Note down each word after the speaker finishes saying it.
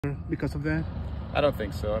because of that? I don't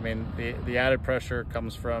think so. I mean, the added pressure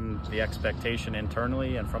comes from the expectation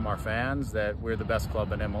internally and from our fans that we're the best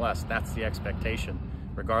club in MLS. That's the expectation.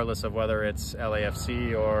 Regardless of whether it's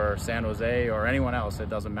LAFC or San Jose or anyone else, it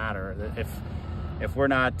doesn't matter. If we're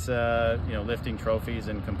not lifting trophies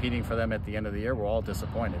and competing for them at the end of the year, we're all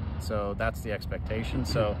disappointed. So that's the expectation.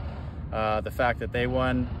 So the fact that they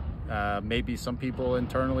won, maybe some people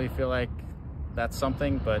internally feel like that's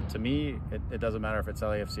something, but to me, it doesn't matter if it's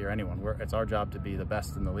LAFC or anyone. It's our job to be the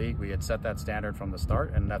best in the league. We had set that standard from the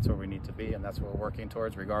start, and that's where we need to be, and that's what we're working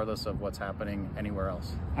towards, regardless of what's happening anywhere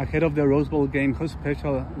else. Ahead of the Rose Bowl game, how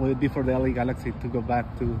special will it be for the LA Galaxy to go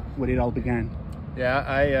back to where it all began?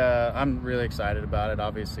 Yeah, I'm really excited about it.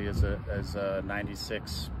 Obviously, as a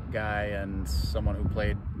 96 guy and someone who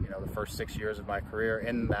played the first 6 years of my career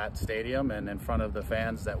in that stadium and in front of the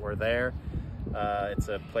fans that were there. It's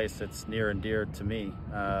a place that's near and dear to me,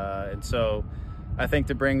 and so I think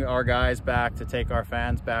to bring our guys back, to take our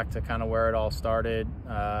fans back to kind of where it all started,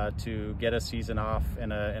 to get a season off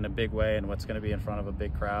in a big way and what's going to be in front of a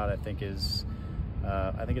big crowd, I think it's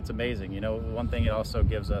amazing. One thing it also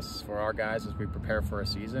gives us for our guys as we prepare for a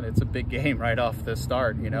season, it's a big game right off the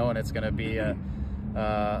start, and it's going to be a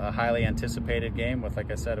highly anticipated game with,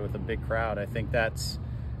 like I said, with a big crowd. I think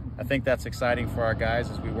that's exciting for our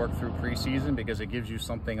guys as we work through preseason, because it gives you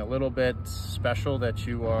something a little bit special that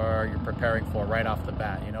you're preparing for right off the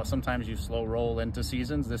bat. Sometimes you slow roll into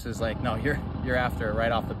seasons. This is like, no, you're after it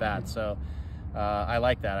right off the bat. So I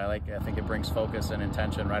like that. I think it brings focus and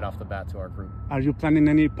intention right off the bat to our group. Are you planning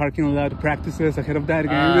any parking lot practices ahead of that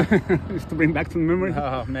game, just to bring back some memories?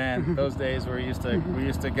 Oh man, those days where we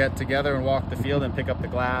used to get together and walk the field and pick up the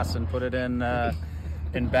glass and put it in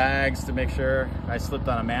bags to make sure. I slipped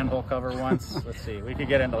on a manhole cover once. Let's see, we could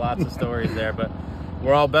get into lots of stories there, but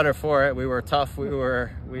we're all better for it. We were tough. We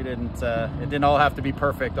didn't. It didn't all have to be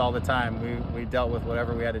perfect all the time. We dealt with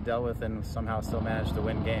whatever we had to deal with, and somehow still managed to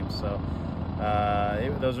win games. So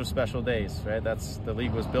those are special days, right? The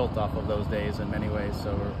league was built off of those days in many ways.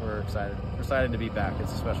 So we're excited. We're excited to be back.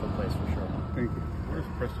 It's a special place for sure. Thank you. Where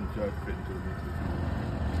does Preston Judd fit into the mix?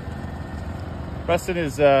 Preston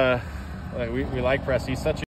is. We like Preston. He's such